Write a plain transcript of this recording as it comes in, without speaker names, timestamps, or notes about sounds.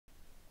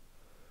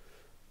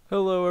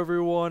Hello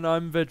everyone,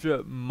 I'm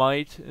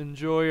Might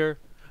Enjoyer,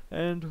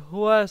 and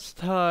last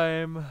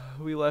time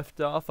we left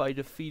off I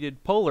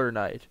defeated Polar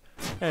Knight,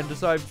 and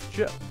as I've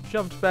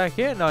jumped back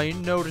in I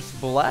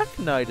noticed Black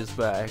Knight is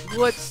back.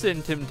 Let's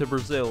send him to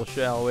Brazil,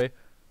 shall we?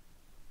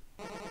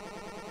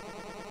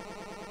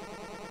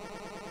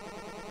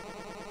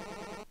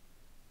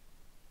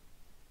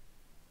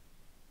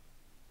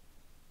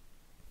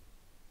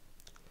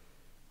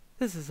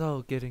 This is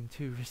all getting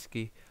too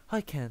risky.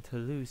 I can't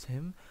lose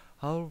him.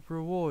 I'll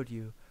reward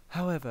you.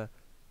 However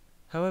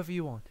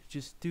you want.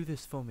 Just do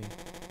this for me.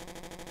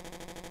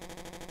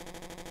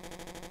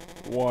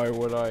 Why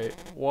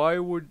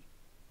would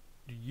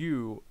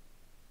you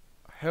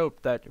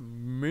help that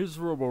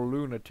miserable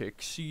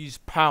lunatic seize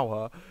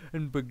power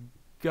and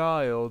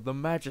beguile the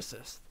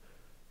magicist?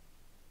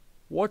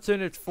 What's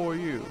in it for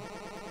you?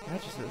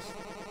 Magicist?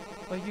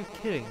 Are you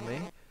kidding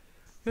me?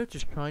 You're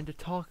just trying to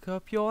talk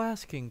up your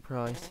asking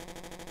price.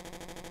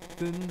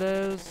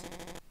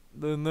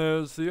 Then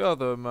there's the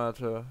other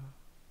matter.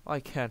 I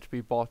can't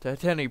be bought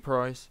at any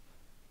price.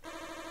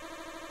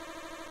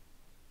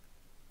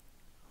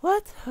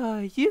 What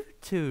are you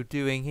two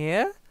doing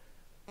here?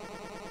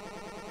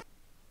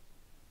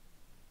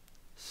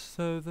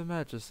 So the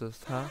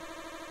magicist, huh?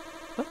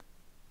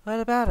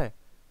 What about her?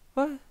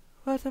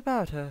 What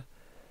about her?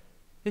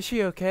 Is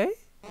she okay?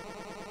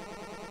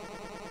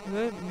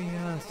 Let me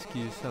ask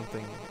you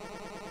something,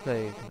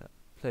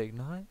 Plague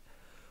Knight.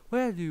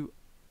 Where do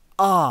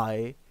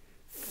I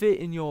fit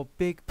in your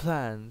big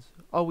plans?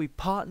 Are we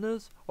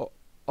partners? Or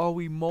are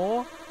we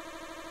more?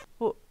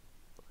 Well,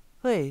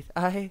 wait,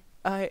 I...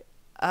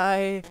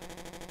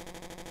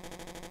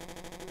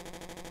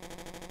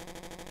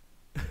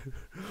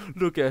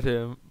 Look at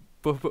him.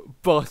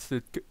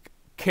 Busted.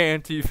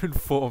 Can't even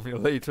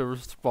formulate a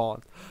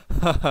response.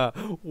 Haha,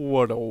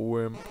 what a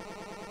wimp.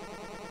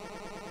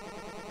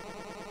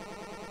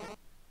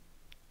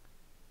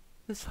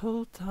 This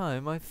whole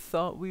time I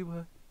thought we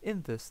were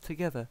in this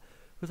together.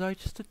 Was I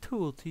just a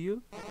tool to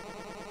you?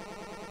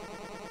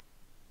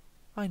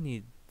 I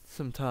need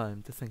some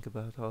time to think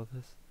about all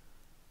this.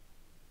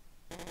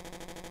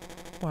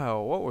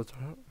 Wow, what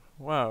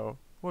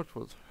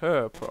was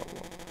her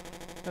problem?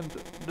 And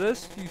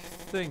lest you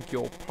think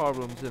your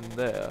problem's in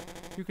there,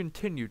 you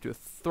continue to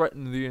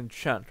threaten the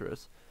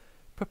enchantress.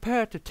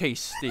 Prepare to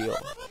taste steel.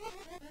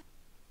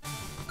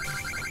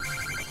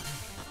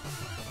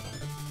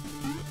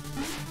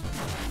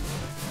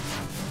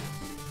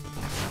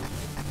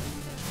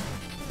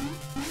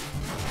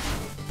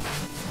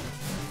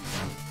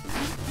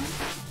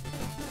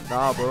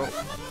 Nah, bro.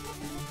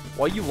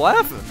 Why you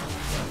laughing?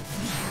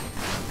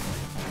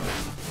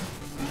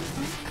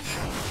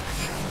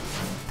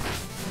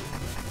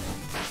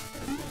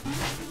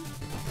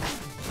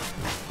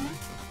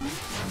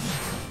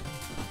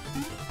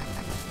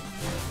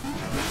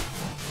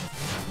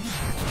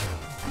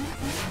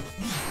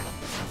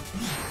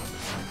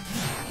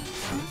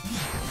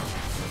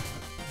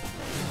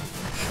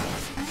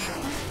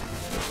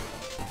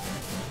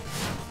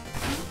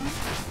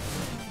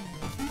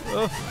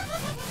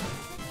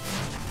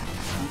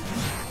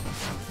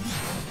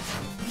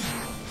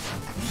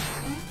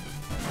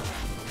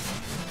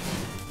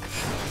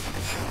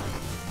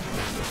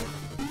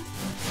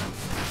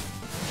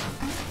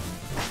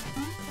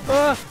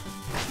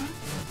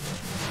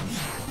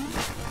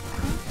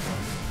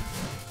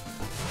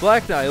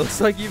 Blackknight,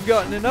 looks like you've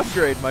gotten an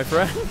upgrade, my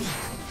friend.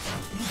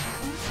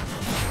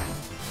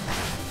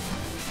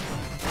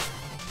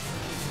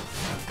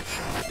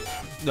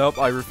 Nope,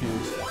 I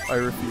refuse. I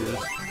refuse.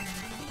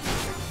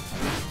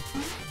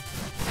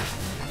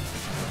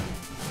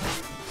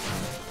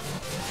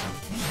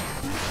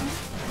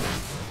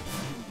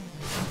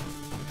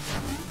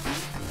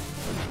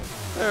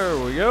 There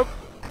we go.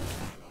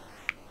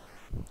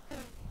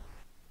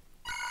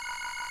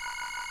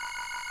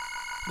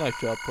 Nice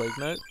job, Plague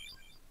Knight.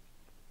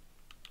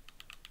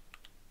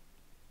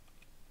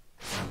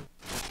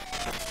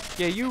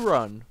 Yeah, you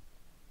run.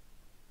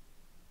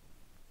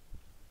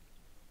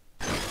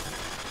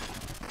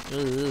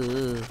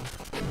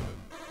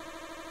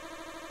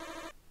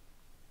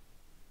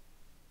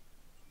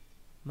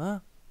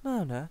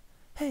 Mona?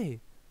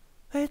 Hey,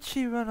 where'd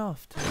she run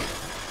off to?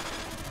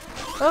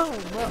 Oh,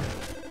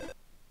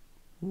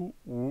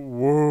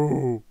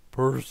 Whoa,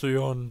 Percy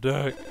on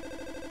deck.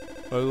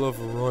 I love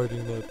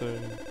riding that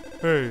thing.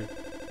 Hey,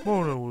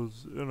 Mona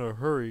was in a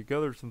hurry,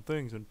 gathered some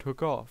things, and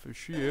took off. Is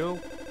she ill?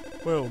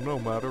 Well, no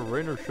matter.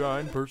 Rain or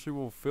shine, Percy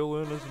will fill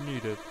in as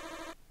needed.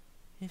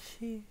 Is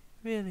she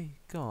really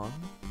gone?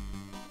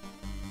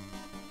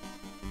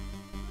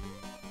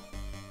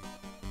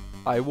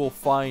 I will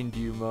find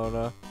you,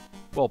 Mona.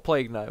 Well,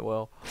 Plague Knight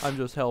will. I'm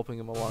just helping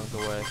him along the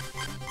way.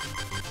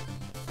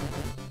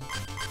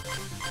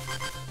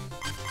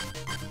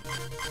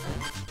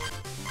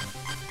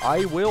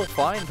 I will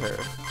find her.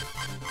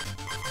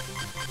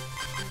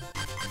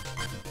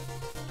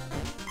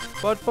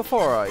 But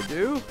before I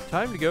do,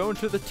 time to go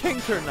into the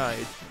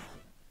tinkerknight.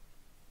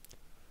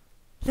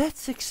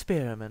 Let's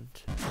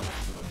experiment.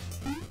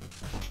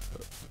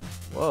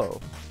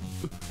 Whoa.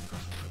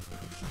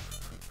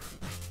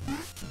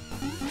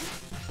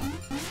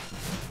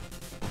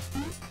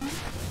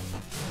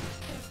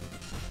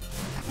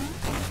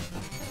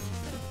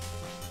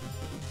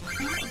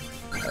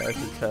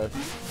 test.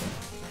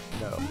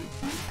 No.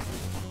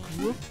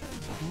 Whoop,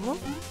 whoop.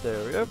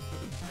 There we go.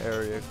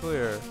 Area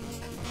clear.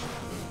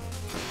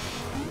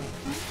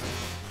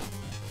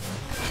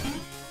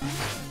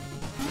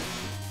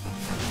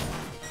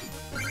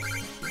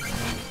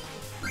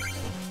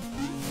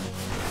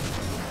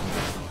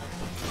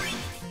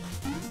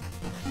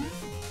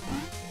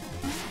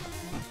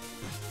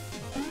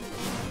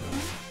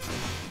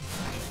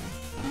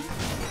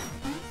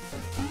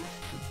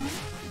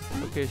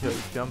 Okay, so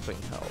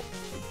jumping helps.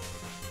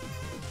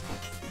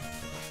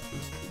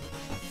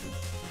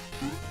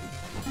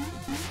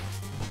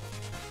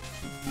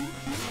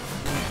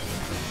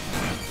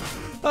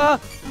 Ah!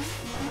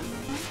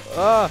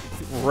 Ah!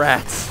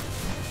 Rats!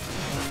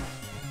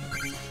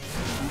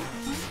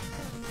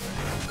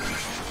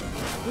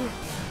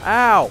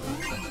 Ow!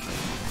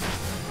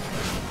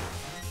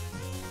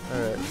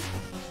 Alright.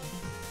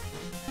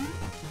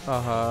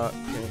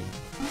 Okay.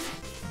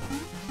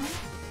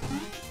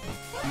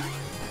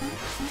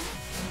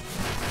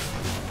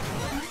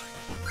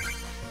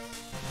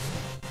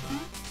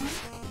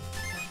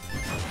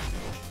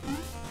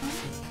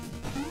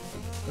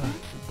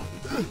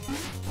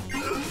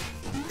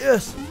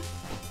 Yes!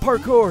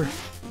 Parkour!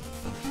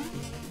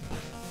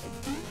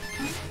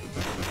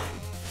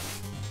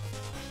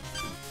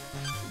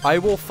 I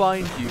will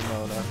find you,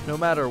 Mona, no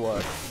matter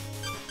what.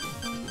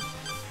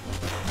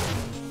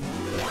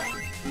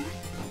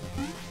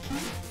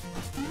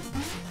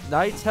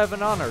 Knights have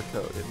an honor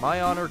code, and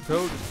my honor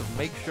code is to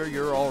make sure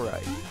you're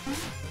alright.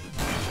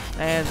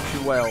 And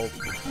to, well,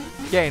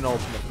 gain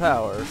ultimate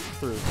power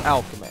through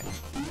alchemy.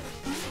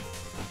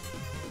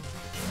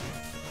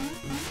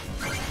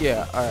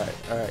 Yeah, alright,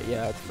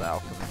 yeah, it's the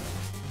alchemy.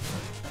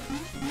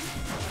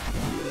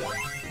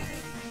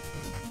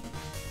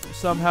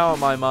 Somehow in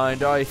my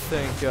mind, I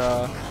think,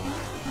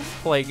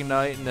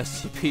 Blackknight and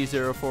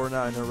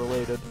SCP-049 are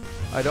related.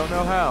 I don't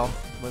know how.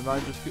 My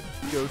mind just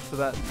goes to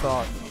that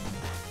thought.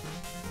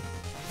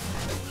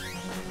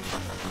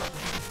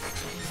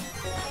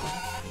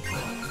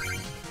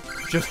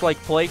 Just like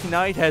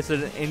Blackknight has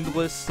an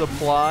endless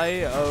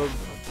supply of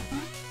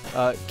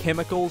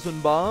chemicals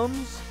and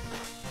bombs,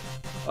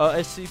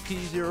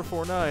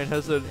 SCP-049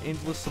 has an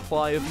endless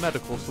supply of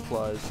medical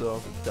supplies, so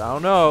I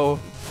don't know.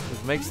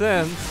 This makes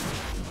sense.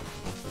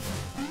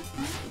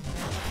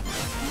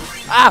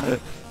 Ah!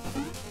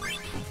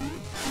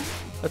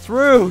 That's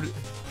rude!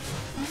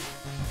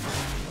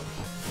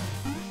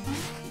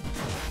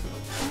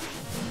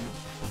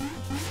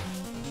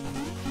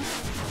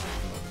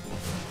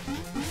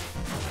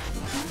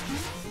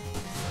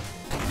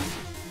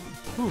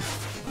 Whew.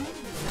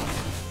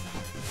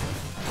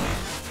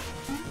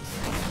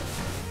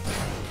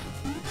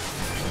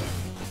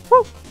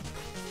 Woo!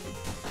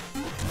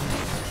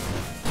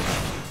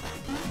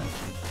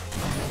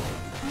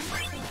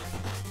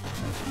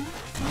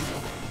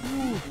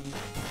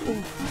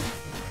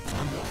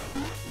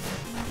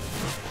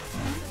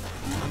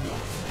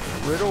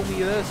 Riddle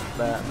me this,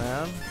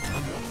 Batman.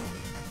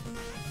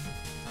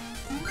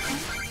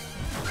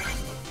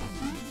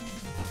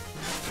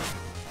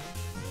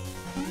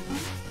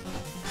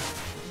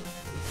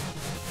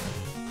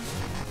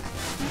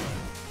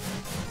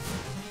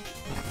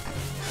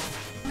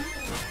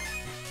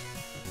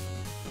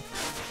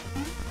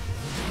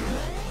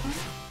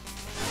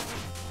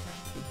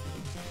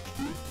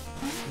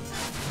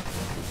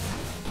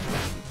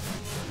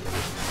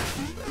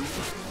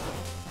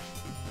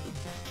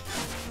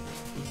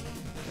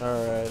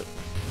 Alright.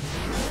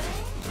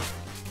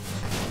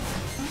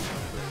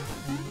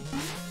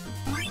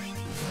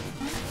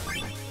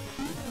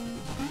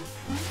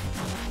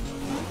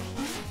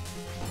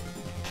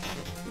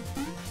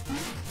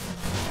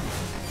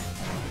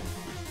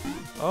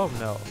 Oh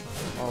no.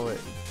 Oh wait.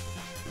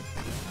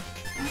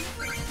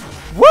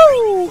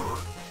 Woo!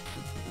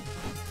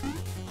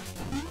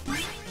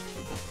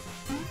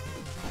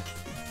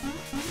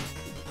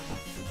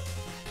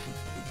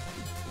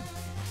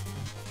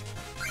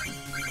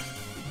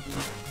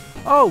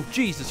 Oh,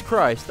 Jesus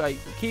Christ, I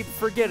keep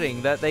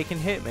forgetting that they can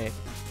hit me.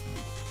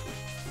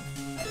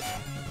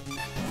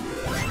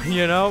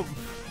 You know?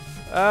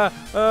 I'm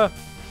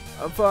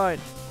fine.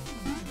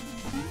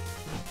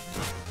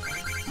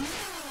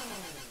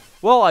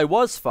 Well, I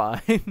was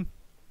fine.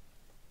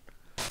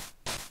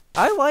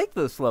 I like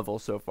this level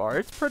so far.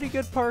 It's pretty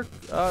good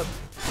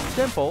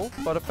simple,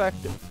 but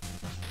effective.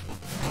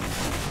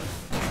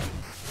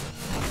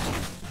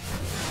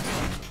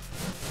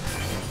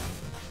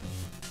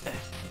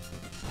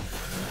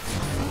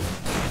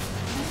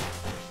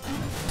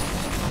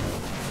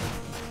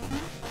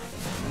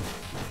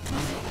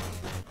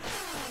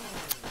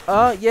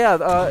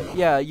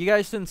 Yeah, you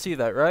guys didn't see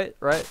that, right?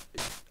 Right?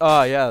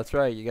 Oh, yeah, that's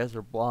right, you guys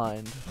are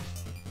blind.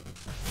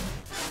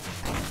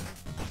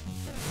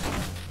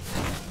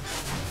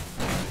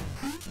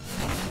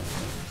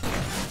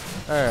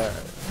 Alright.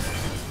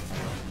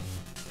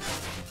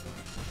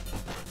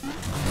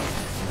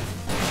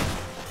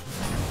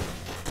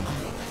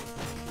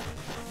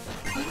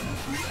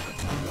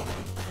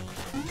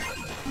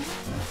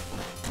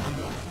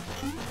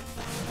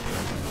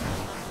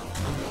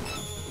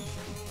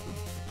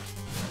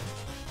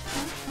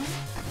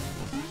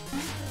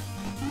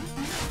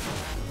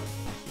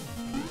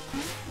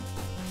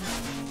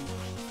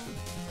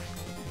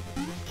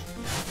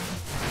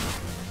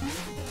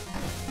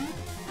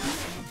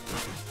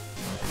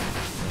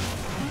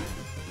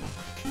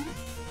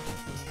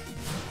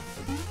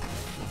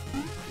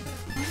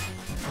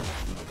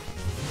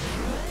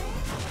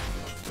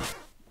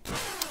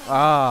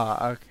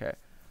 Ah, okay.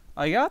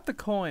 I got the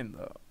coin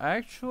though.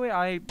 Actually,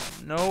 I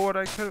know what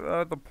I could.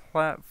 The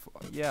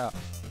platform. Yeah,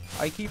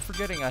 I keep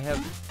forgetting I have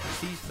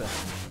these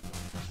things.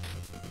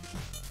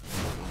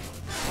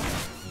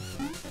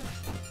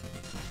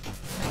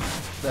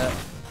 That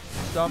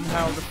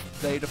somehow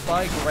they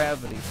defy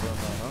gravity for a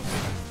moment,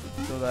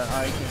 so that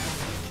I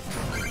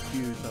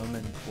can use them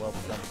and swap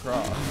them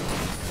across.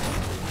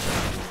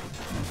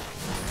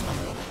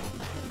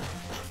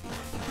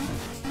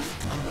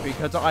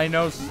 Because I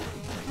know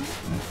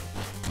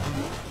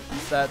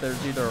that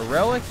there's either a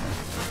relic,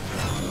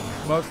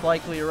 most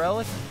likely a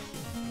relic.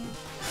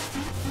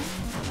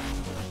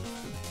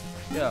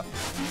 Yeah.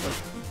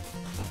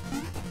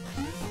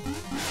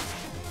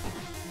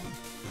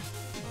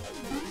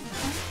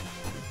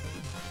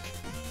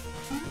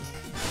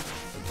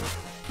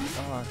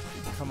 Oh,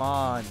 come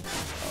on.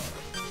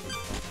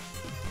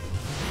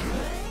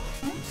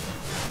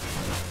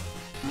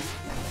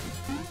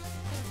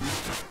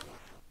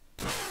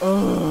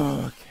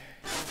 Okay.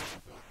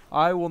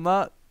 I will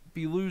not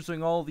be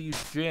losing all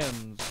these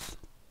gems.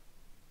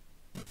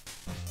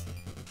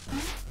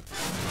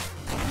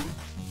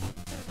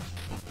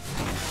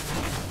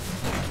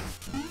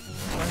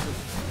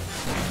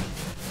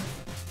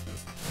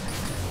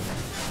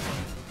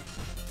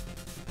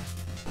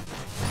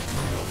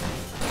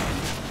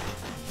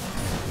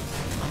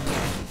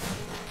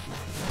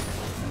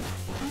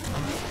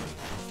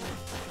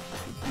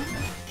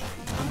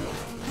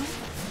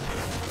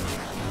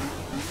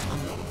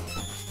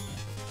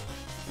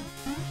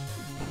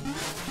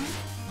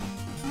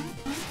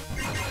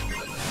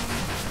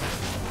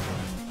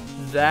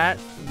 That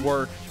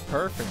worked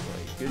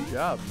perfectly. Good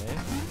job, man.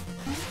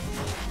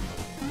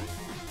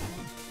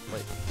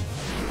 Wait.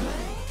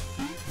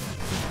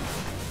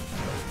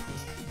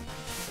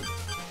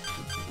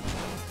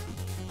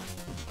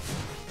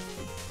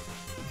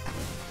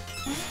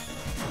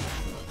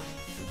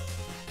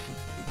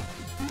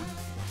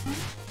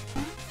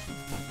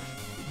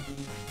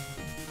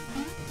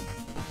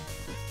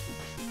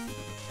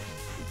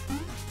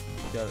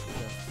 Gotta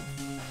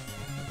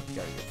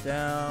get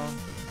down.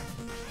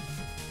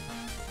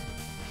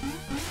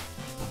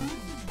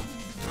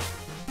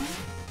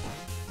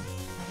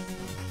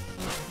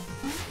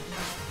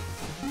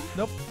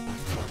 Nope.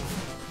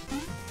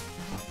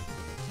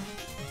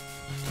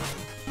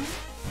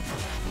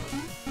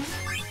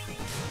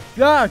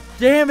 God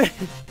damn it!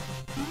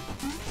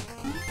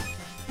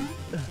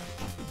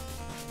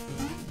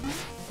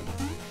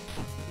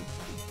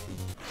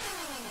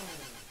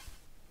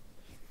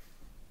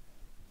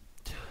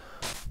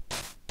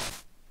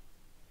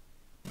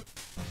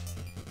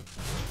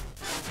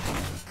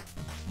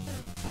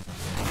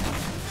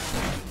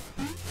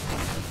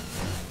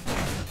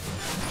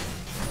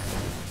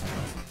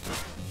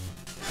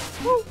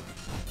 Woo!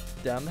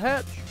 Down the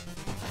hatch.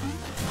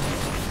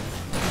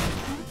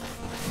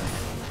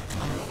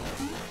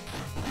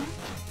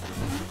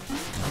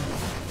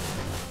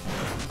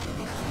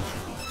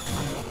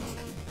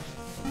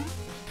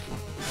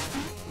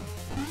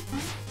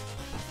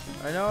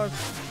 I know it's...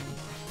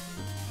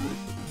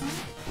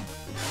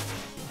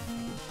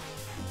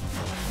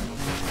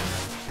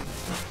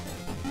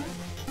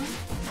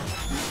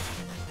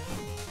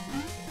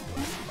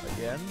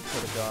 Again,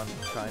 could have gone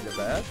kind of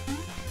bad.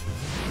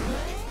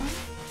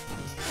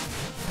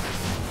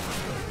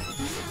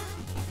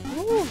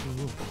 Woo.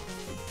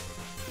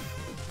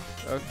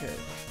 Okay.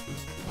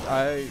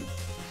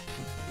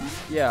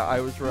 Yeah, I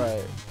was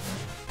right.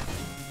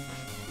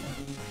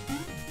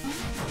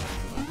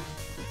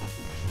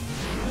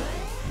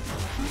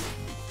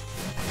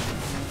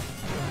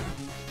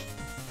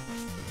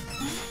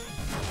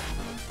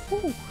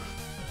 Woo.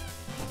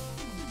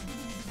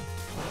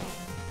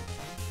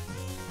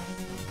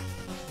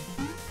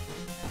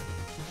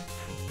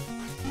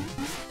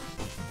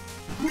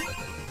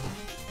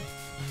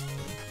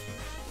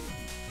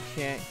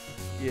 Can't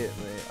get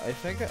me. I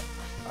think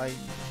I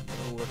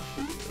know what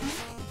to do.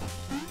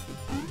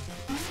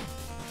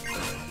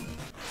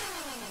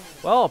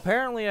 Well,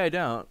 apparently I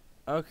don't.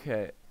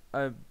 Okay,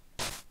 I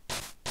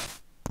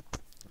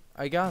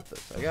got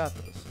this. I got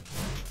this.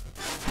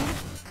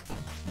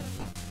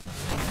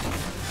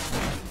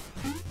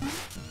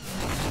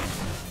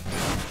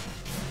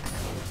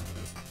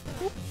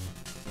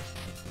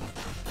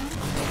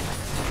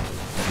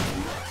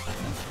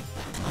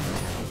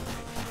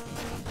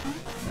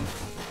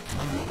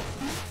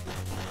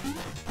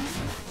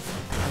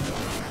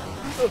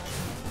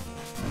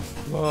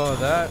 Oh,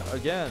 that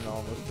again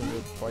almost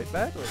ended quite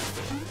badly.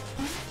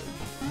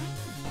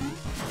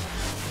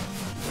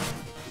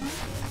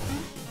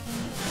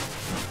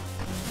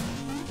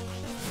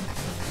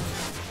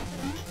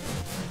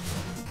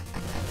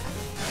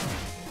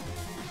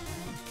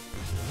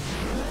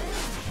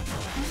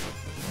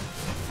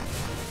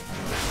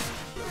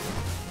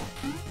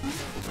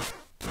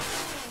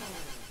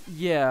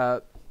 Yeah.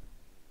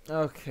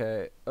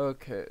 Okay.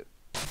 Okay.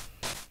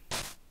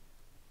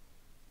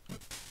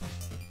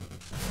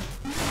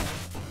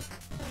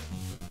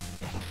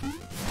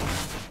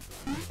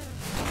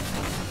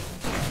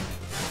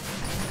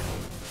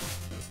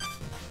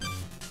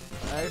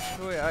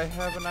 Actually, I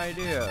have an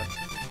idea.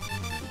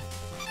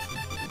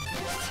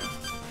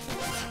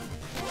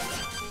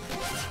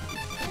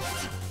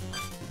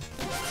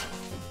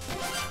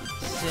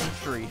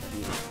 Sentry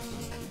fields.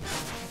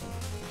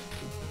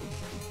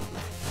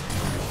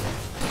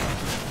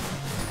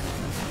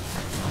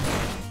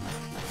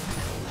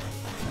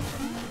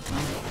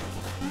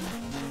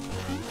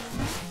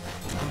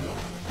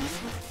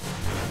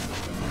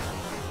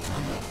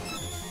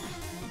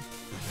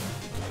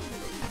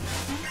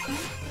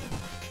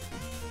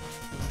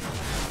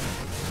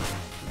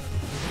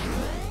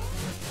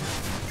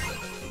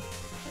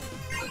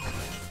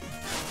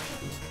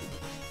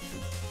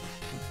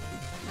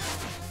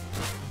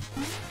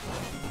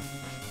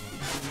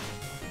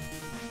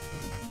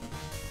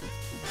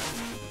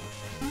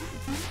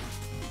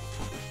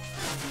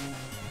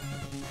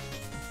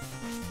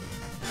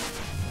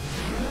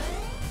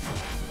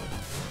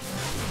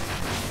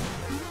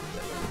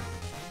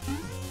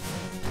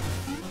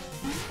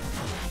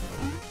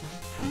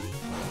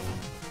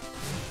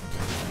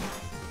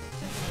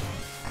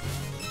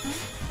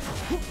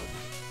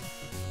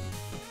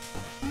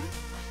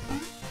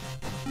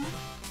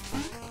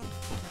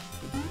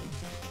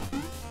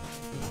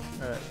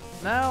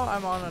 Now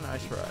I'm on a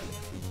nice ride.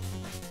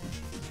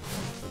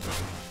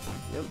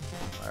 Yep.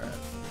 Alright.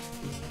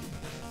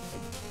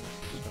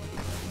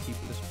 Keep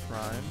this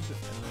primed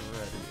and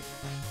ready.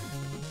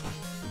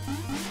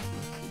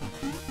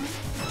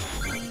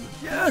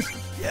 Yes!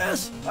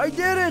 Yes! I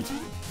did it!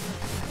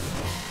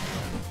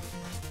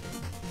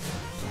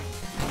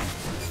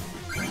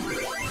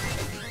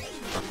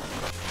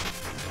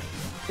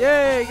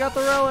 Yay! Got the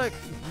relic!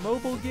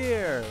 Mobile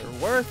gear!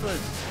 Worthless!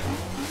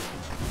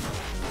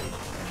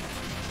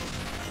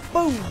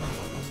 Boom!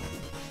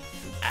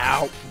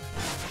 Ow!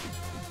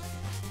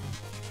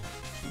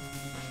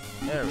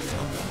 There we go.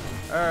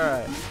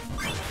 Alright.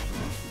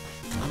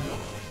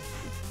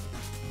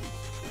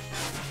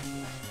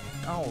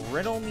 Oh,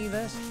 riddle me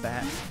this,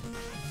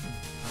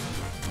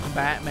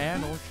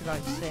 Batman, or should I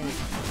say,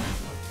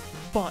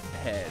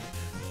 Butthead.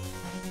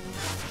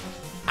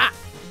 Ah!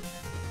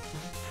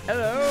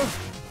 Hello!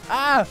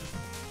 Ah!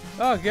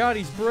 Oh god,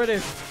 he's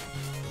British.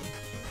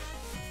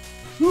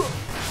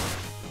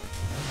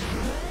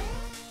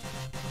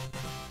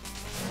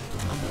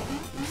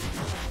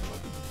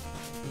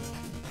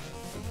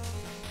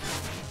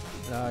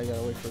 Nah, I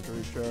gotta wait for it to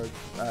recharge.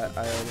 I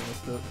already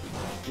missed it.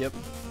 Yep.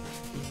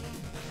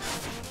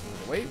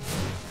 Wait.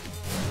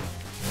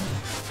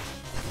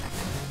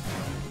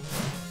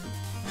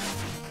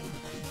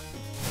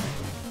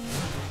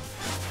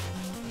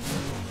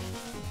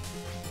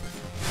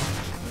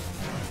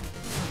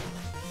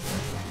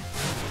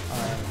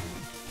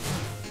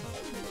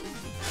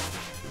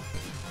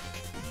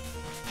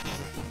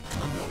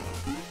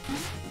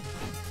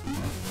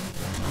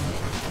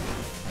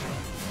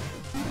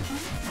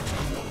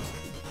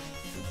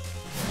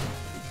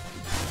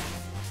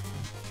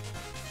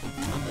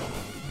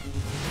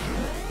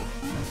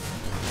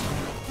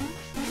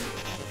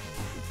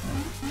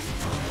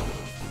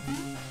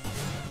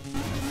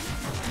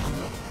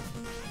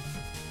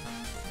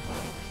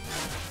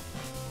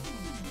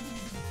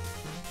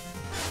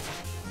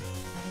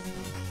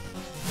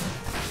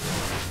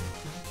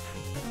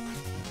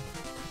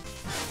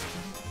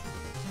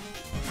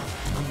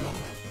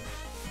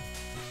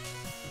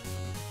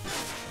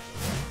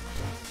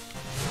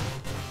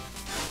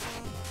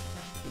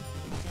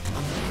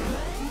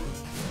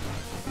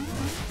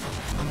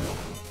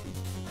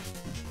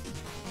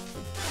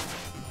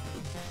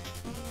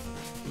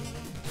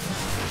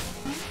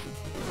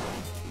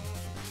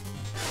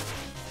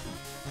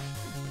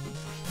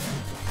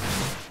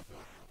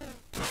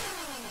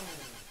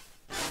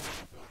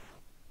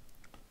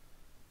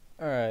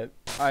 Alright,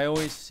 I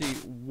always see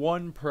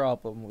one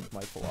problem with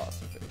my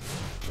philosophy.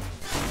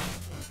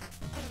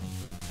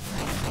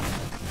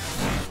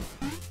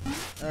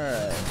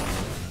 Alright,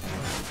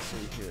 let's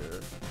see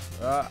here.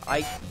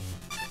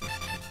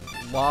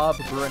 Lob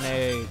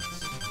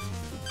grenades.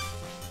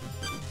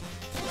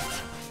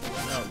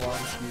 No,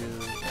 launch you.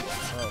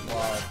 Oh,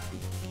 lob.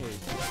 Okay.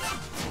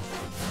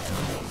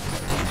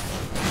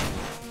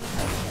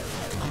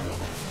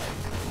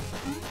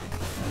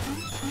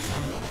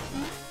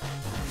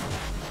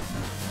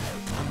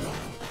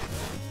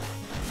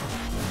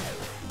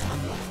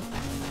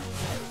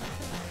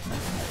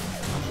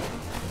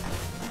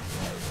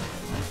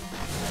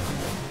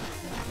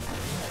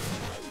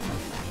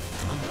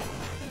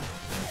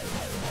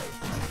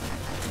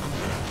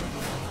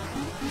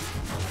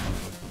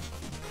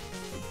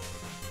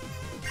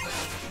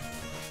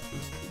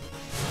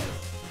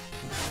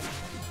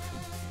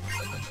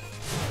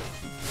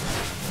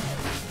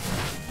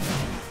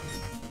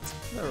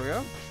 There we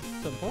go.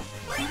 Simple.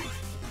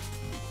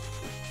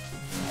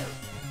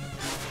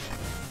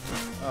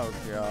 Oh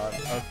god.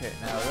 Okay,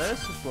 now this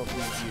is what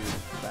we use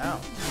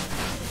bounce.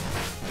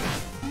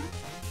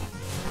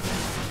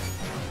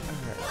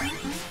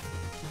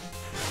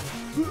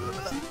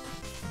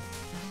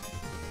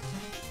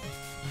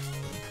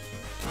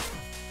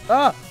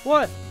 Ah!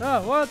 What?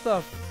 Ah, what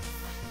the?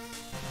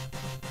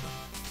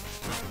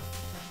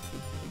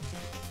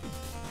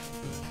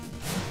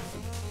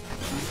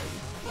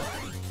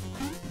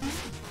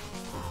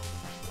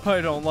 I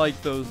don't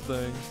like those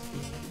things.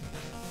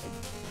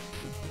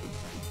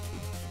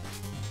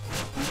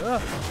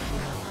 Ah.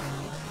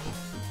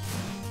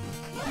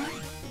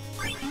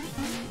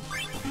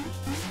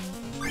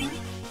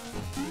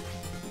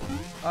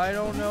 I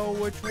don't know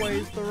which way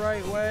is the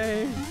right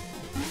way.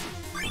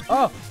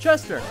 Oh,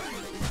 Chester!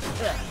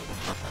 Yeah.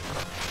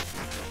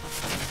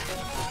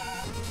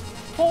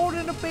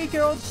 Holding a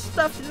beaker all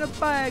stuffed in a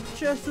bag.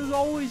 Chester's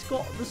always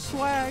got the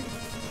swag.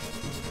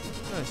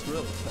 Nice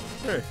relic.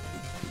 Hey.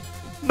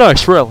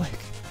 Nice relic.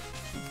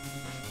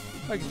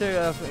 I can tell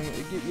you,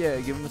 yeah,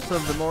 give him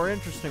something more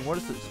interesting. What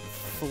is this?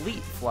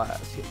 Fleet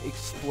flask.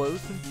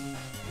 Explosion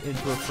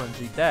into a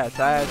frenzied dash.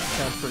 That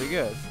sounds pretty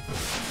good.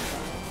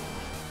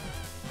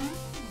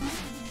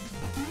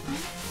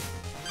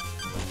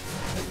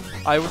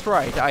 I was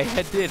right. I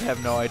did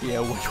have no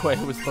idea which way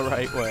was the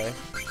right way.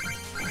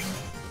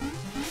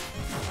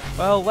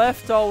 Well,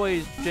 left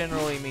always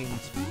generally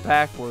means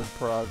backward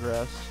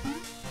progress.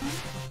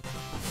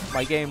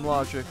 My game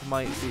logic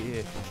might be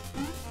it.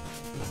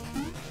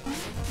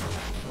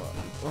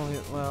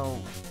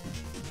 Well.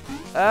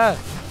 Ah!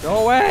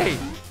 Go away!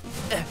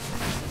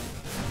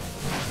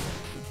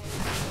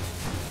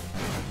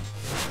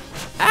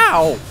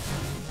 Ow!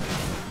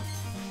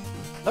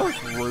 That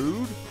was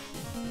rude.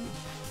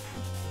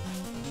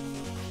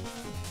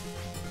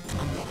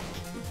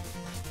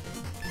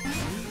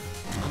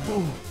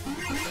 Ooh.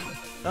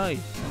 Nice.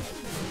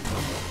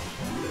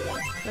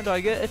 And I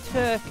get a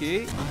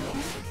turkey.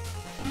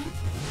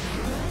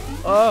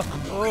 Oh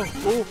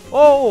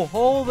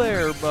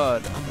there,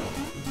 bud.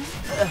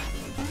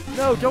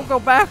 No, don't go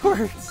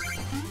backwards.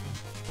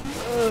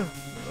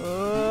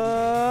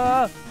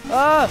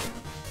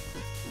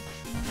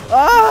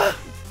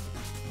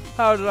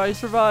 How did I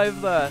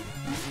survive that?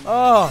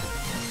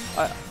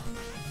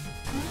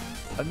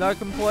 I'm not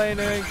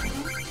complaining.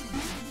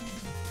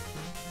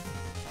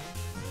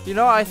 You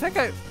know, I think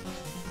I...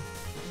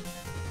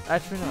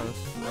 Actually, no, this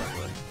is the right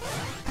way.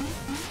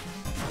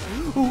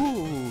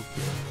 Ooh.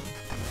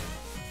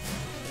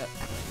 Yeah,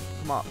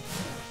 come on.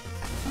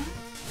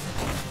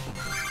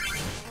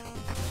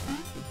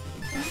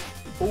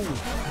 Ooh.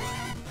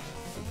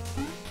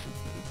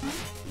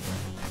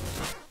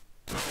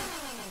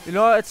 You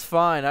know what? It's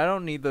fine. I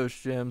don't need those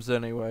gems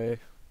anyway.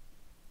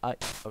 Oh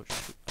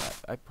shoot.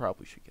 I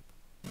probably should get them.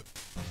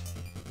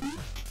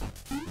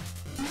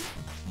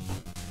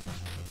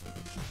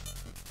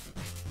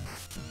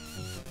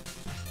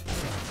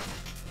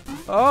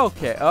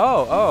 Okay.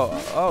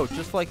 Oh,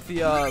 just like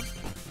the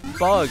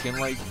bug and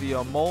like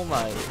the mole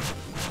knight.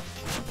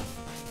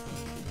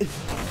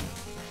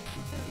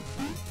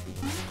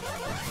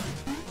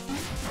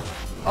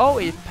 Oh,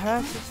 it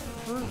passes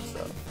through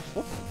stuff.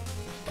 Whoop.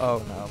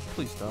 Oh no,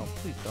 please don't,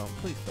 please don't,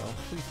 please don't,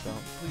 please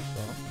don't, please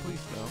don't,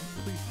 please don't,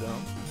 please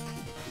don't.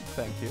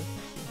 Thank you.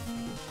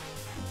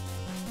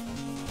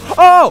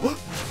 Oh!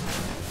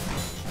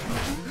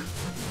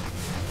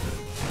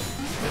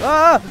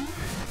 Ah!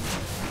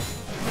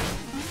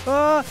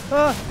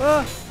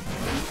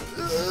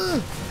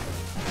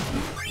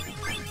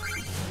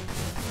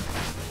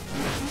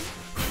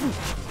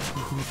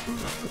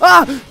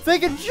 Ah! They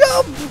can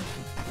jump!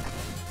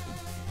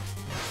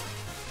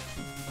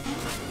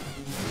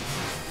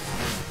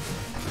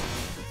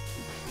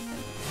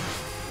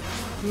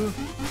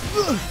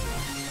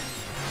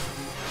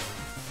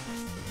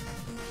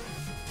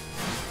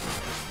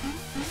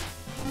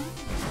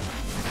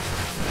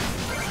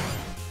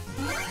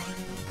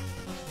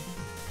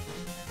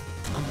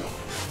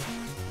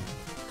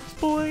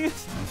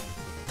 Boys.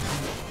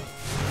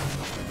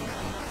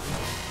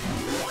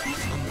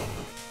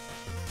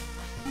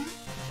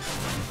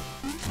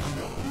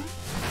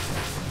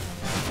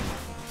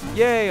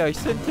 Yay, I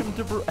sent him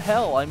to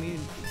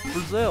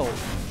Brazil.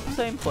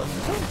 Same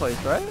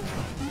place, right?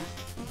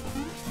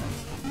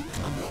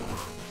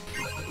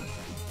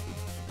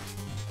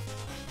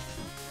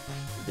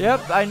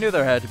 Yep, I knew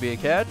there had to be a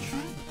catch.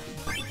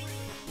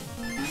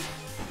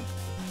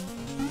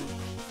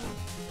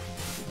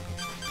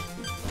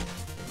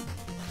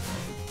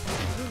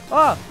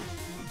 Ah!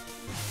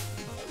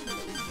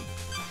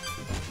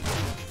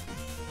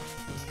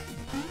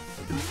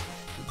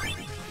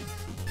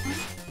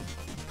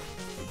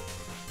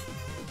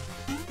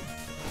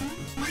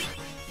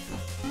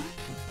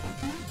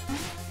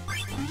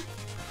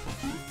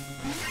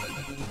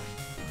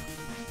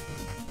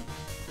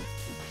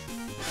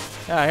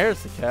 Yeah,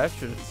 here's the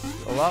catch.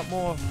 It's a lot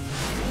more.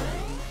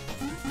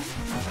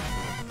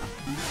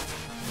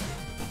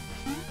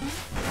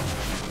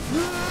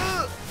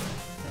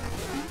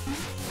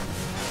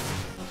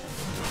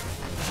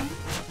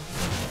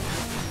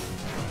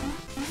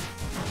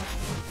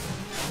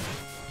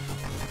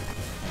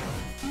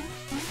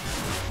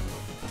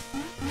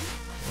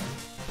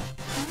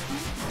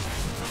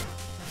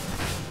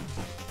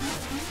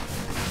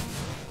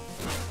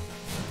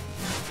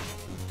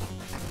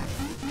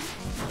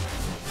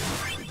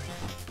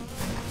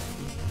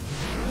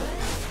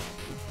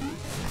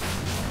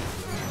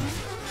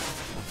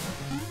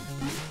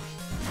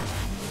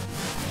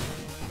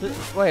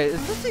 Wait,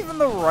 is this even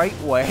the right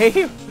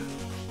way?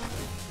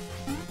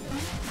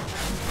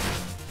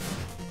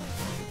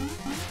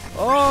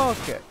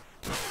 Okay.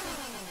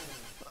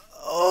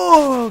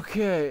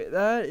 Okay,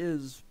 that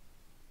is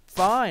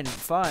fine,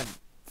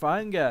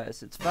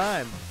 guys. It's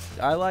fine.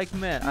 I like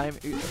men. I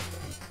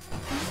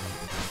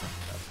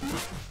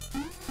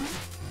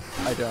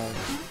don't.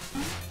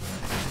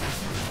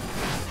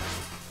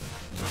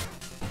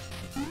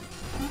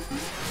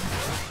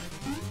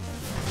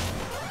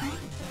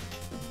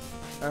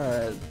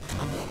 Alright.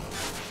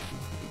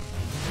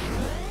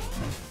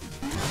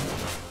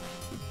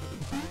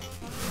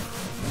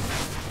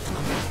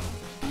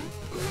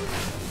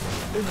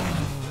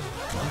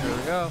 Here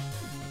we go.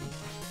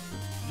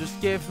 Just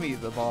give me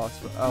the boss.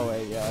 Oh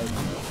wait, yeah, I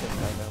think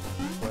I know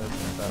what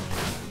it's about.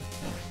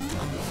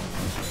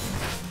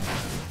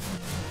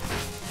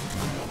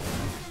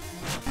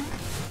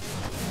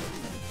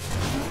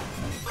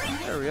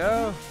 There we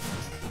go.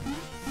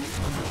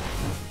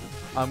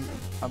 I'm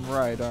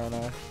right, aren't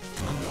I?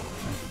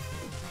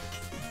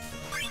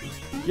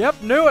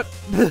 Yep, knew it.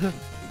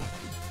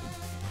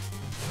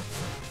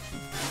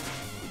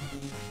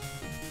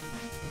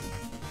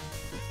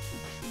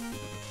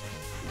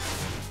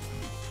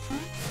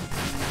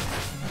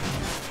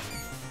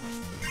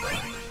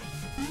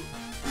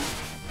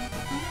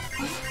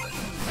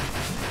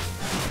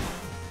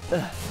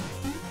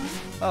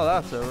 Oh,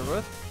 that's over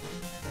with.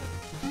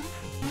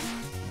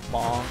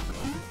 Bonk.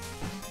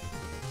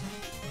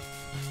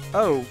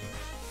 Oh.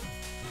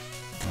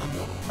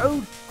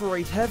 Oh,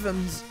 great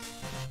heavens.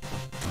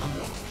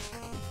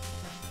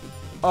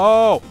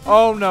 Oh,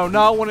 oh no,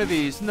 not one of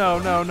these. No,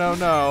 no, no,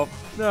 no.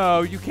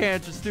 No, you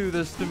can't just do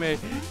this to me.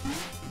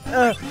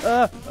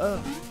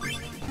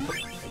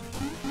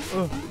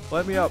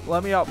 Let me up,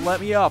 let me up,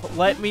 let me up,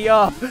 let me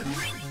up.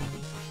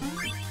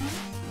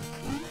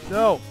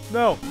 No,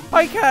 no,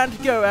 I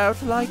can't go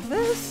out like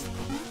this.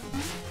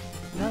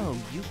 No,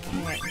 you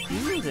can't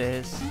do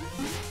this.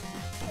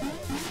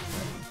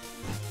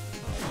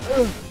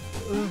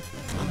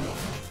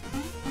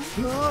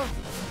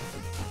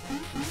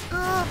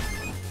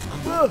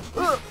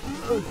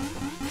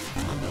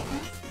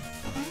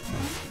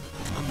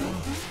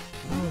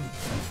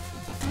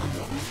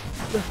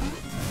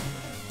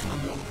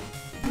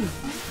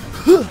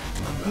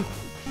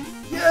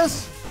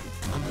 Yes.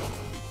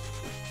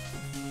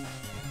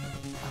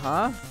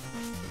 Huh?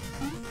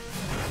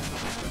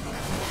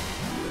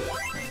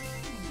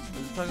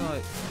 It's talking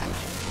like.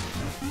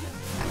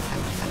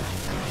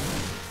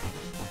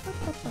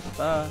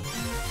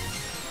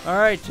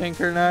 Alright,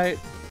 Tinkerknight.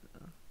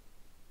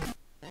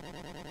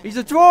 He's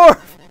a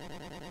dwarf!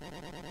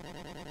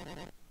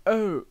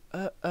 Oh,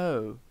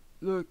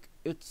 look,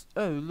 it's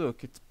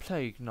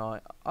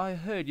Blackknight. I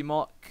heard you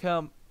might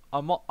come.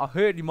 I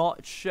heard you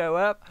might show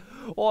up.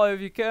 Why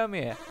have you come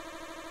here?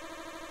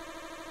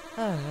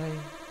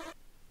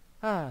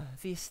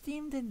 The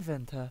esteemed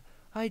inventor.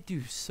 I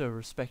do so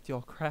respect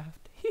your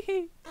craft.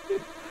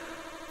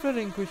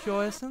 Relinquish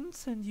your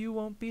essence and you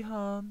won't be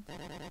harmed.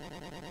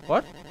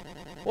 What?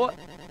 What?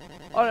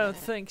 I don't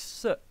think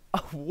so.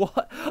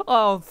 What? I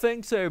don't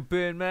think so,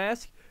 Burn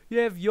Mask. You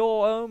have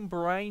your own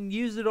brain.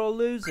 Use it or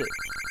lose it.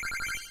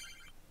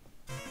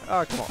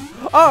 Oh, come on.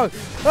 Oh!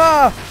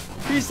 Ah!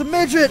 He's a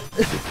midget!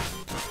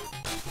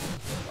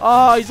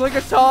 Oh, he's like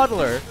a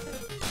toddler.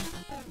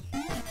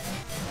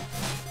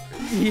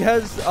 He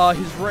has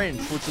his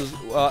wrench, which is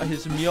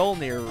his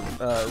Mjolnir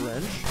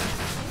wrench.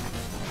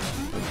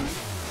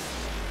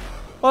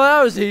 Well,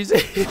 that was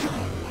easy.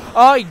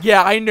 Oh,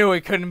 yeah, I knew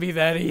it couldn't be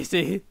that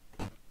easy.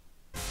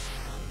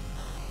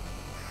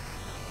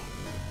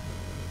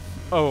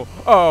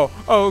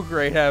 Oh,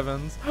 great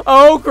heavens.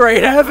 Oh,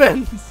 great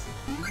heavens!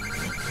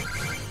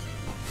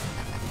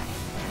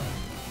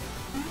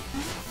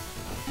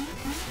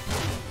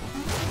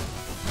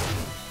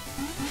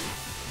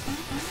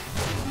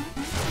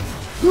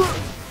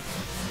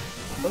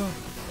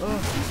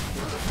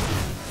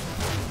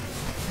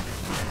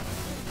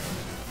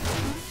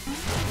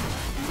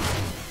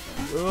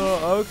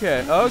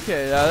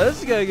 Okay, now this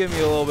is gonna give me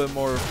a little bit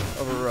more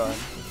of a run.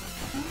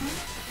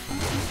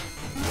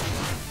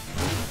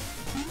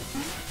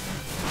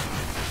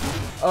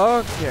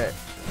 Okay.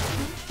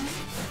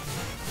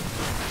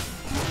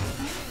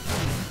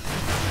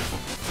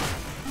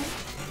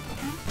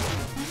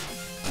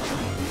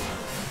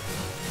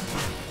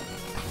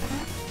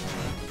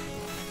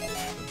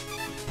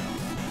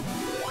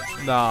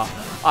 Nah,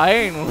 I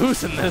ain't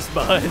losing this,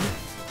 bud.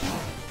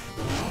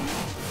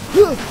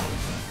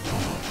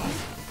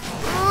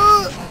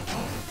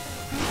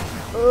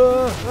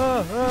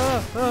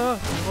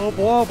 Oh,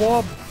 blob,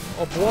 blob.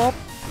 Oh, blob.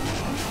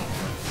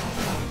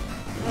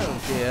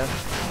 Oh, dear.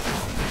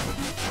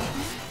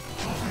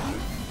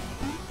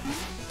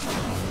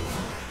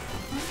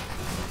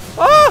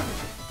 Ah!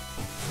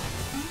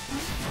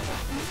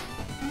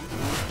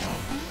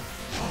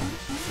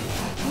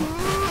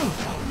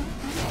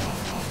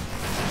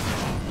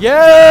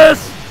 Yes!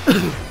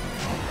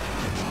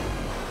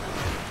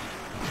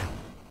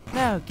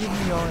 Now, give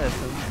me your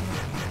essence.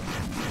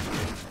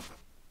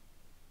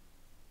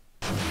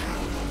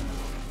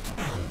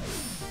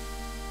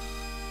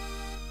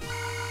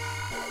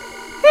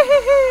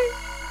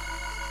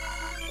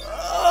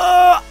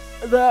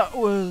 that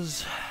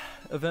was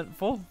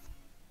eventful.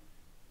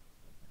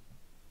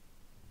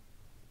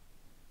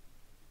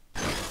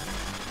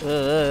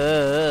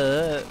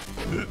 No,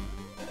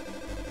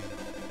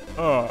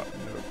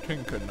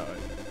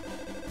 tinkerknight.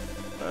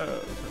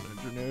 As an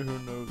engineer who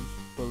knows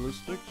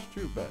ballistics,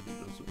 too bad he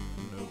doesn't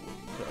know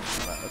that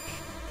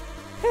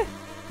much.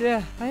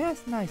 Yeah, I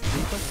asked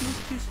nicely, but he was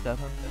too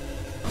stubborn.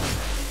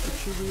 What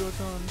should we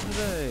work on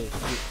today?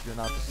 You're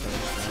not the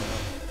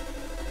same.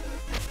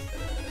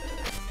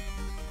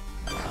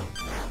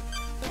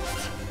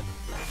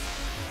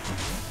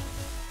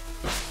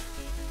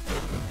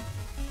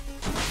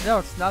 No,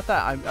 it's not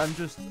that. I'm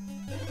just.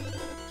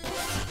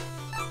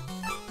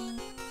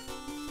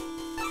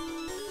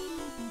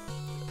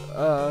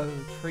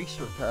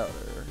 Tracer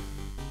powder.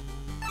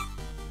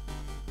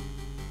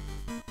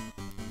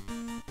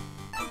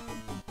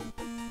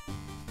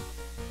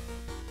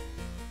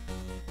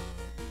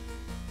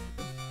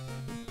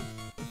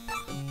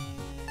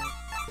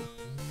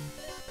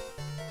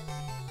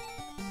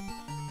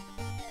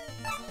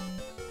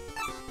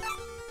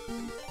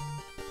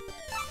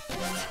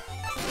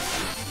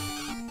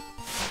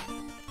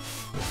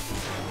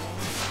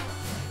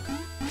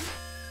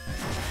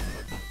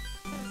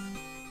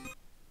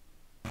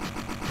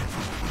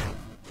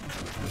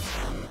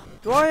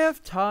 Do I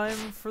have time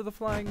for the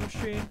flying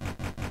machine?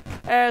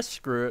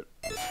 Screw it.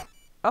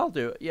 I'll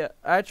do it. Yeah,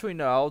 actually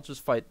no, I'll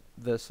just fight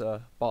this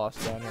boss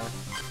down here.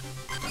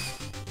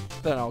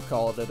 Then I'll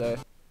call it a day.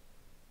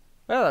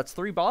 Yeah, that's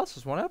 3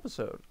 bosses, 1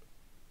 episode.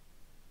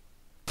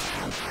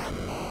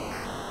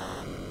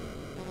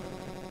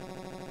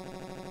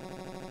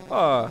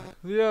 Ah,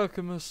 the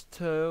alchemist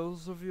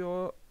tales of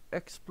your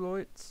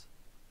exploits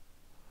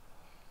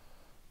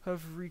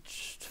have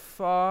reached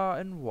far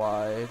and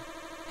wide.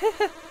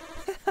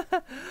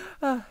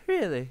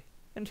 Really?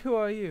 And who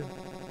are you?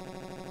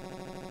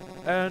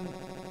 An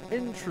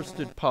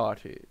interested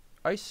party.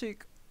 I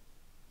seek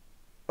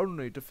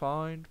only to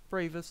find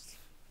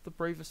the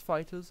bravest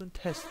fighters and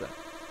test them.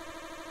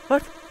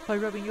 What? By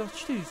rubbing your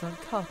shoes on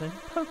carbon,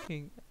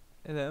 poking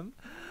them?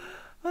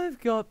 I've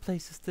got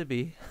places to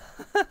be.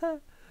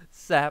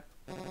 Sap.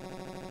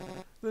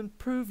 Then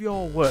prove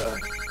your worth.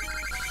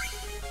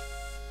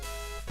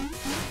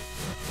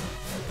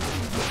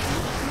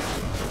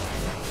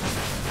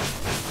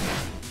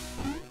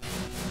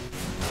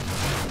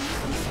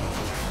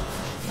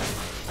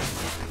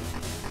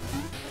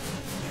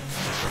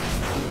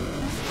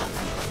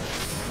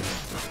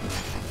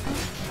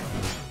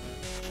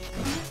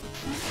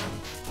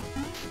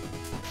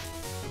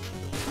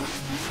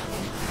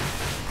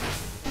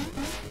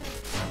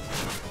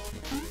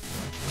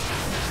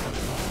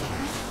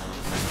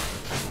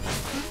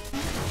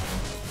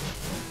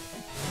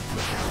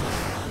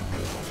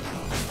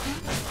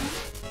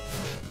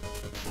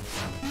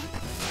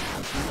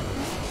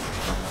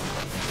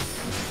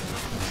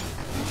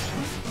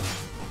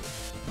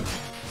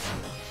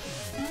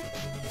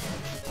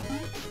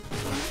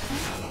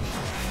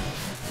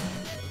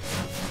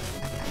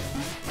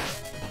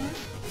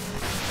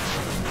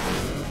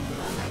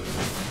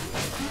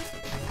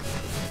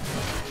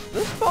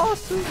 This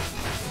boss is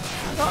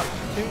not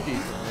too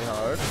decently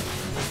hard.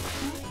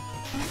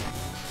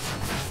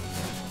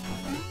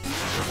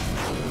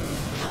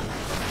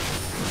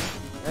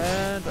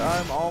 And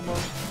I'm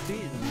almost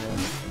beaten him.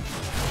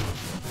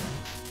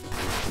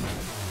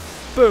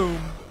 Boom!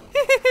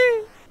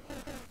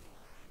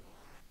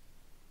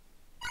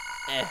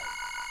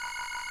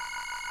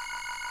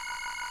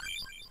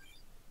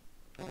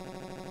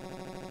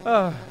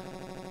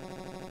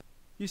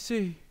 You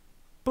see,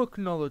 book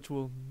knowledge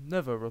will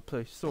never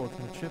replace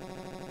swordsmanship.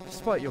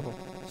 Despite your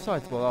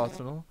sizable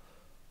arsenal,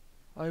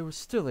 I was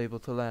still able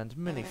to land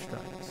many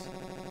strikes.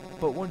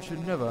 But one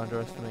should never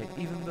underestimate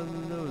even the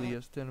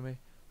lowliest enemy.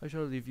 I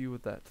shall leave you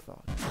with that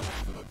thought.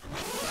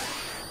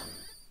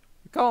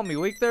 You calling me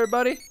weak there,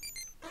 buddy?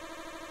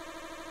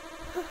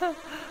 I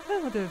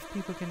wonder if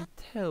people can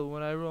tell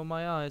when I roll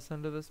my eyes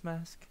under this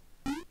mask.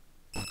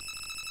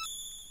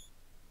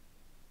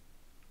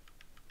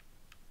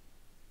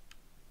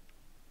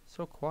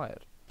 So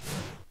quiet.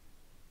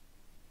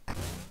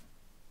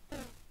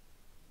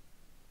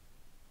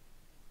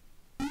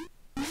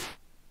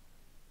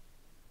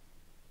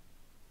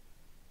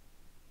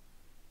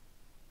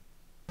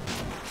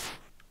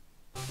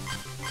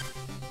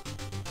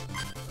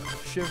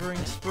 Shivering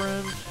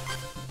Sprint.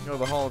 You know,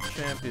 the Hall of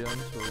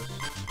Champions was...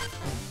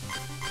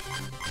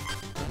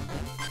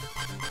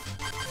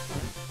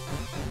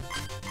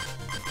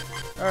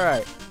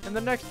 Alright, in the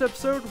next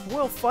episode,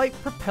 we'll fight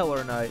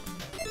Propeller Knight.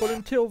 But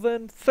until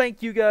then,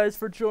 thank you guys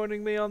for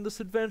joining me on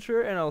this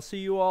adventure, and I'll see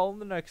you all in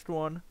the next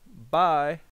one. Bye.